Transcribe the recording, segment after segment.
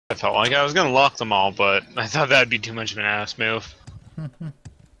I felt like I was gonna lock them all, but I thought that'd be too much of an ass move.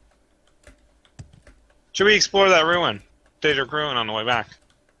 Should we explore that ruin? Daedric ruin on the way back.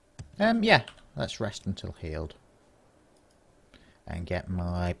 Yeah. Let's rest until healed. And get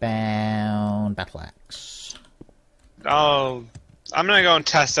my bound battle axe. Oh, I'm gonna go and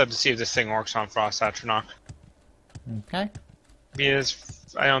test out to see if this thing works on Frost Atronach. Okay.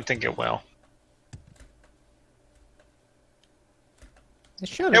 Because I don't think it will.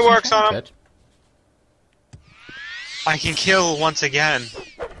 It works on him. I can kill once again.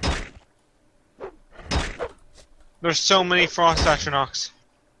 There's so many Frost Atronachs.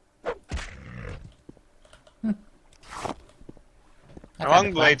 My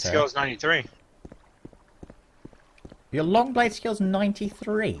long blade skill is 93. Your long blade skill's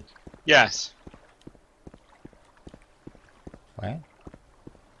 93? Yes. Where?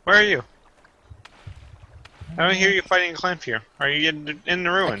 Where are you? I don't hear you fighting a Clanfear. Are you in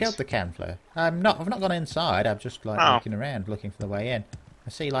the ruins? I killed the Canfleur. I've not gone inside. I'm just like looking around, looking for the way in. I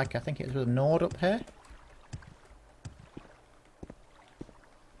see, like, I think it was a Nord up here.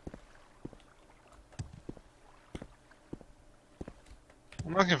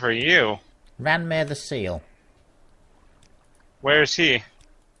 I'm looking for you. Ranmir the Seal. Where is he?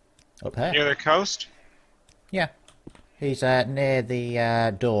 Up here. Near the coast? Yeah. He's near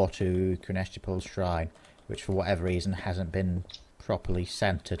the door to Krenestipul's shrine, which for whatever reason hasn't been properly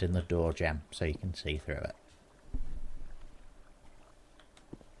centered in the door gem, so you can see through it.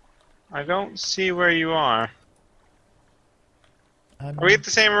 I don't see where you are. Are we at the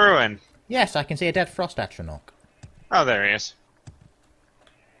same ruin? Yes, I can see a dead Frost Atronach. Oh, there he is.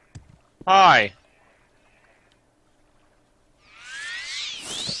 Hi.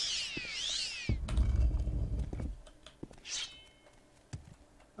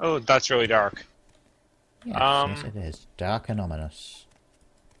 Oh, that's really dark. Yes, yes it is. Dark and ominous.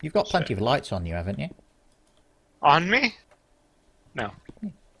 You've got plenty of lights on you, haven't you? On me? No.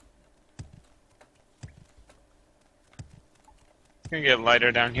 It's gonna get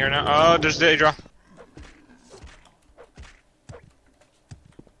lighter down here now. Oh, there's Daedra.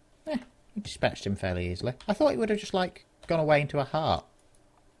 You dispatched him fairly easily. I thought he would have just, like, gone away into a heart.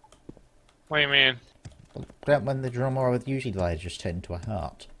 What do you mean? Don't when the drummer with usually they just turn into a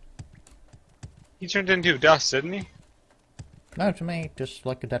heart. He turned into dust, didn't he? No, to me, just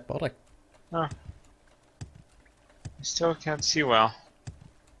like a dead body. Oh. I still can't see well.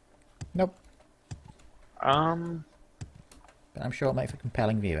 Nope. But I'm sure it'll make for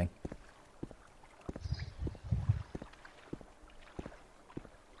compelling viewing.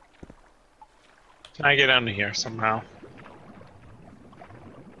 Can I get under here somehow?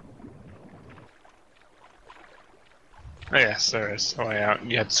 Oh, yes, there is a way out.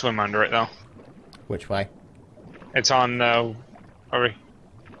 You had to swim under it, though. Which way? It's on the... over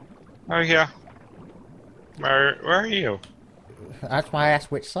here. Where are you? That's why I asked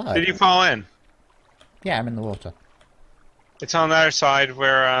which side. Did you fall in? Yeah, I'm in the water. It's on the other side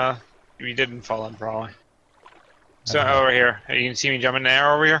where you didn't fall in, probably. So over here. You can see me jumping in the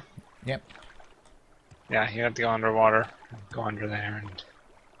air over here? Yep. Yeah, you have to go underwater. Go under there and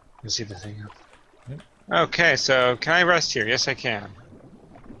you'll see the thing. Yep. Okay, so can I rest here? Yes, I can.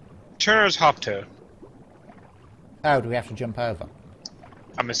 Turner's Hoptoad. Oh, do we have to jump over?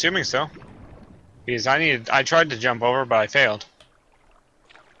 I'm assuming so. Because I tried to jump over, but I failed.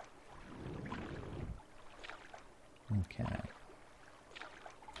 Okay.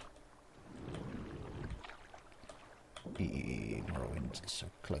 Morrowind's so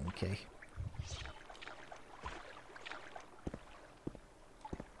clunky.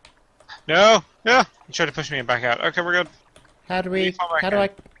 No! Yeah! You tried to push me back out. Okay, we're good. How do we...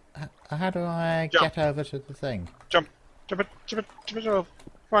 How do I Jump. get over to the thing? Jump. Jump it over.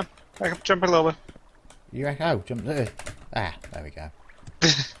 Come on. Back up, jump it a little bit. Jump there. Ah, there we go.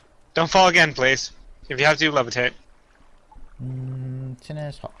 Don't fall again, please. If you have to, levitate.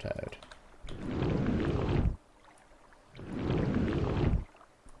 Tinner's Hoptoad.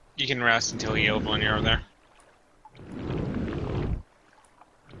 You can rest until you heal when you're over there.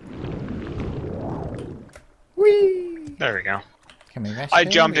 Whee! There we go. Can we rest I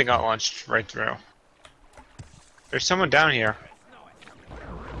here? jumped and got launched right through. There's someone down here.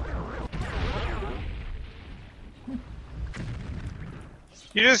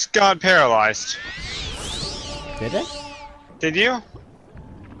 You just got paralyzed. Did it? Did you?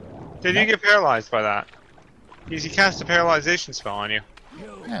 Did you get paralyzed by that? Because he cast a paralyzation spell on you.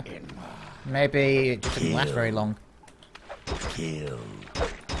 Yeah. Maybe it just didn't last very long. Kill.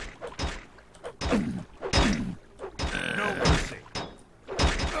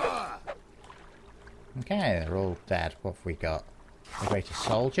 Okay, they're all dead. What have we got? A greater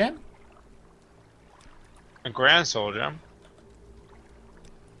soul gem? A grand soul gem.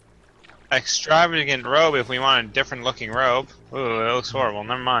 Extravagant robe if we want a different looking robe. Ooh, it looks horrible.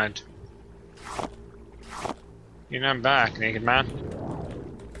 Never mind. You're not back, naked man.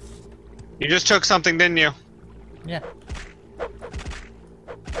 You just took something, didn't you? Yeah.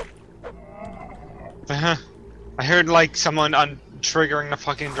 I heard like someone triggering the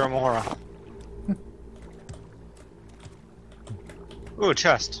fucking Dromora. Ooh,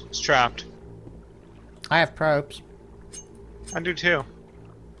 chest. It's trapped. I have probes. I do too.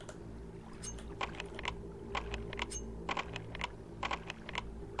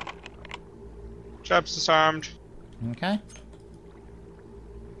 Traps disarmed. Okay.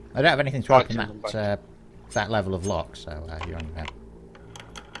 I don't have anything to open that level of lock, so you're on your own.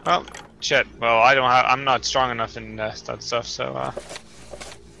 Well, shit. Well, I don't have. I'm not strong enough in that stuff, so.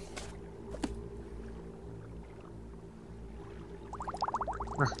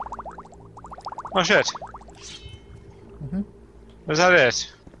 Oh shit. Was that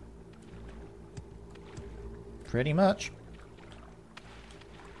it? Pretty much.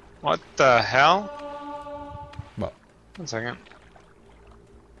 What the hell? What? 1 second.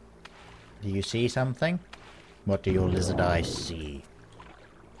 Do you see something? What do your lizard eyes see?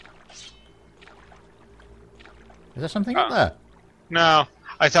 Is there something up there? No,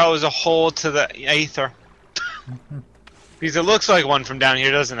 I thought it was a hole to the aether. Because it looks like one from down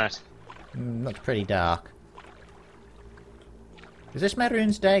here, doesn't it? Looks pretty dark. Is this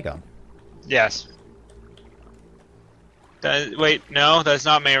Merune's Dagon? Yes. Wait, no, that's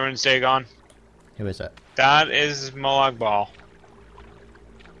not Mayron's Dagon. Who is it? That is Molag Bal.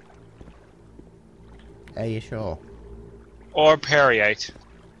 Are you sure? Or Periite.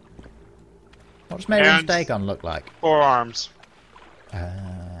 What does Merune's And Dagon look like? 4 arms.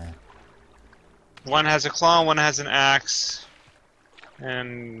 Ah. One has a claw, one has an axe.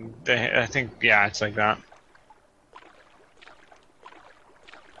 And I think, yeah, it's like that.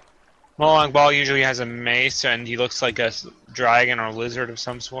 Molag Bal usually has a mace, and he looks like a dragon or lizard of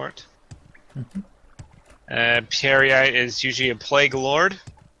some sort. Periite is usually a plague lord.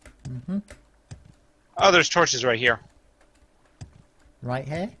 Oh, there's torches right here. Right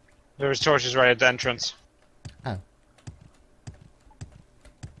here? There's torches right at the entrance. Oh.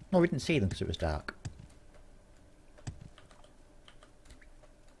 Well, we didn't see them because it was dark.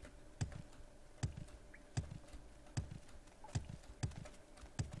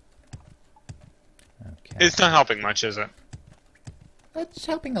 Okay. It's not helping much, is it? It's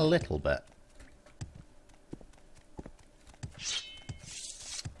helping a little bit.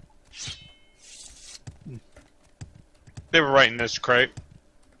 They were right in this crate.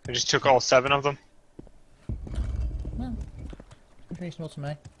 I just took all 7 of them. Well, it's reasonable to me.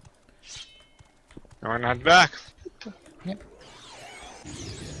 And we're gonna head back. Yep.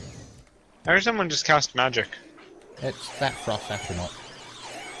 I heard someone just cast magic. It's that frost astronaut.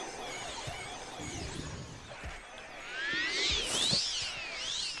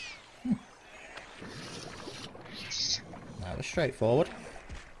 That was straightforward.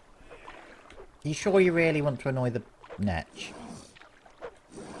 You sure you really want to annoy the Netch?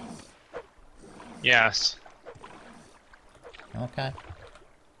 Yes. Okay.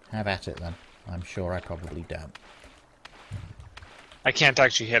 Have at it then. I'm sure I probably don't. I can't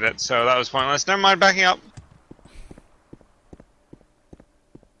actually hit it, so that was pointless. Never mind, backing up.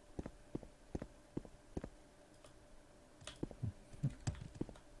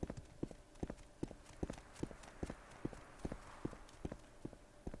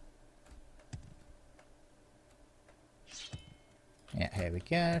 Yeah, here we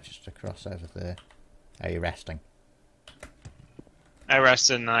go. Just across over there. Are you resting? I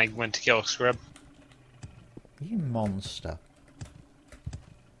rested and I went to kill Scrib. You monster.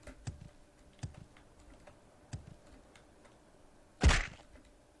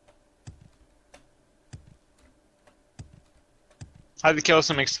 I had to kill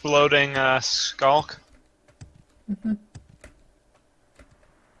some exploding skulk.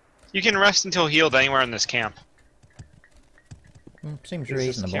 You can rest until healed anywhere in this camp. Seems This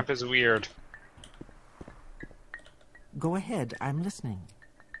reasonable. camp is weird. Go ahead, I'm listening.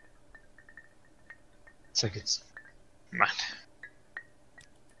 It's like it's... Come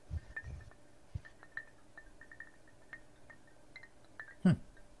on.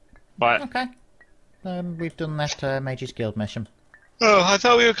 But... Okay. We've done that Mage's Guild mission. Oh, I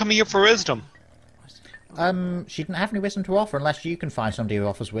thought we were coming here for wisdom. She didn't have any wisdom to offer unless you can find somebody who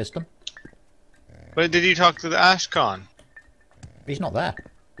offers wisdom. But did you talk to the Ashcon? He's not there.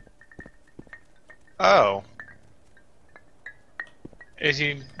 Oh. Is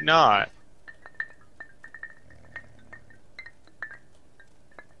he not?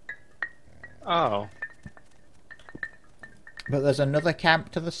 Oh. But there's another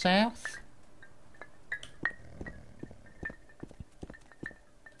camp to the south.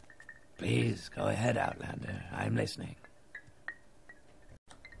 Please, go ahead, Outlander. I'm listening.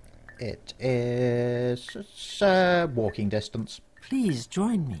 It is walking distance. Please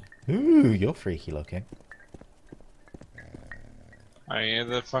join me. Ooh, you're freaky looking. I hear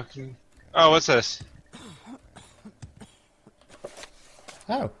the fucking... Oh, what's this?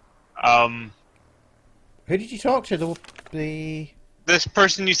 Oh. Who did you talk to? The... This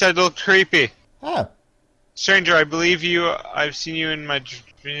person you said looked creepy. Oh. Stranger, I believe you. I've seen you in my...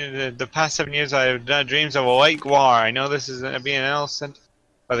 The past 7 years I have done dreams of a white guar. I know this is being an elf sent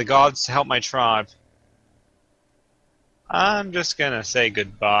by the gods to help my tribe. I'm just gonna say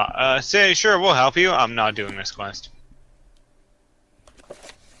goodbye. Say, sure, we'll help you. I'm not doing this quest.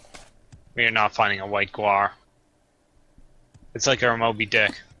 We are not finding a white guar. It's like a Moby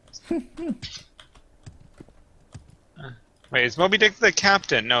Dick. Wait, is Moby Dick the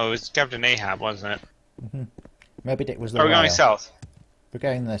captain? No, it was Captain Ahab, wasn't it? Mm-hmm. Moby Dick was the Are we going south? We're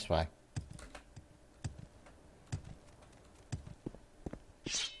going this way.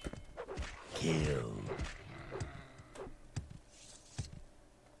 Kill.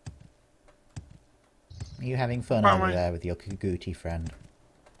 Are you having fun over there with your Kaguti friend?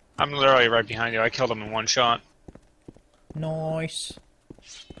 I'm literally right behind you. I killed him in one shot. Nice.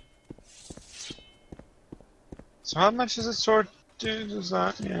 So how much does a sword do? Does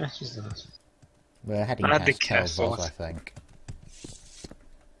that? Yeah, it's just that. We're heading At the past castle. Kelvos, I think.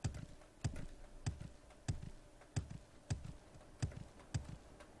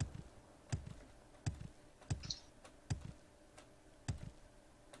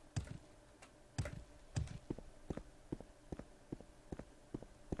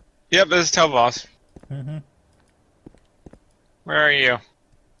 Yep, this is Telvos. Mm-hmm. Where are you?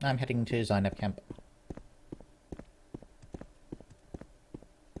 I'm heading to Zainab camp.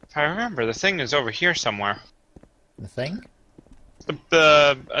 If I remember, the thing is over here somewhere. The thing?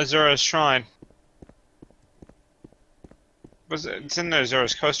 The Azura's shrine. It's in the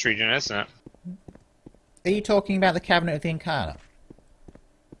Azura's coast region, isn't it? Are you talking about the Cabinet of the Incarnate?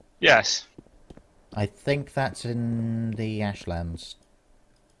 Yes. I think that's in the Ashlands.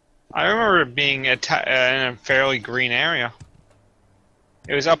 I remember it being in a fairly green area.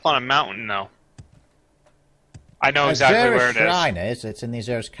 It was up on a mountain, though. I know exactly where it is. Shrine is. It's in the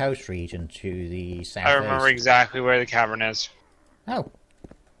Azura's coast region to the south. I remember exactly where the cavern is. Oh.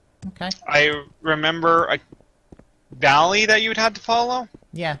 Okay. I remember a valley that you would have to follow.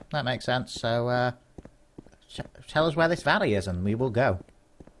 Yeah, that makes sense. So, tell us where this valley is and we will go.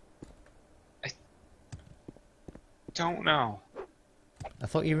 I don't know. I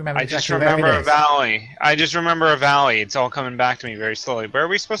thought you remembered I just exactly where remember it a is. valley. I just remember a valley. It's all coming back to me very slowly. Where are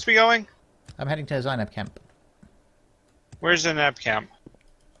we supposed to be going? I'm heading to Zainab camp. Where's the Neb camp?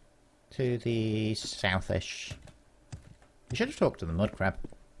 To the southish. You should have talked to the mud crab.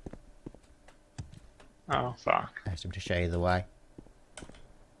 Oh, fuck. Asked him to show you the way.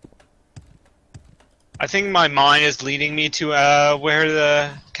 I think my mind is leading me to where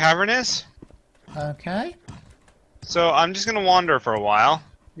the cavern is. Okay. So I'm just gonna wander for a while.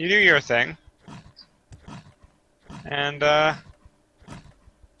 You do your thing. And I'm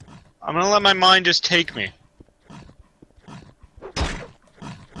gonna let my mind just take me.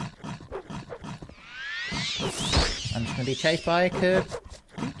 I'm just going to be chased by a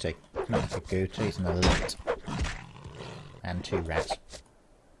Kaguti. Not a Kaguti, it's an elite. And 2 rats.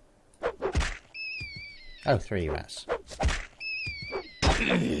 Oh, 3 rats.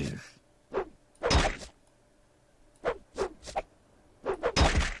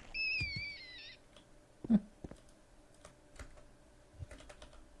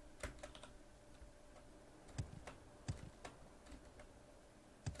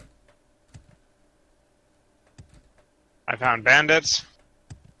 I found bandits.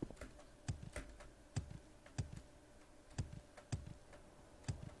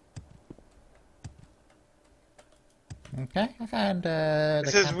 Okay, I found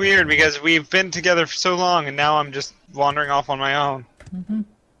This is weird because we've been together for so long and now I'm just wandering off on my own. Mm-hmm.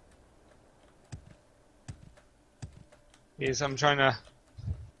 Yes, I'm trying to...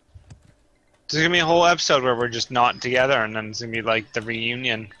 There's gonna be a whole episode where we're just not together and then it's gonna be like the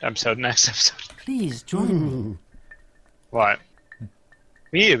reunion episode next episode. Please join me. What?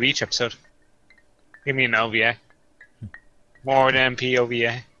 We need a beach episode. Give me an OVA. More than MP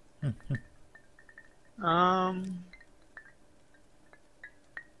OVA.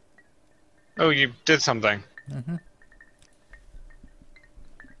 Oh, you did something. Mm-hmm.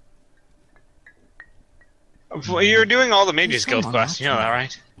 Well, you're doing all the Mages Guild someone quests, you know that,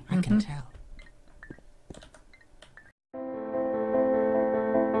 right? I can tell.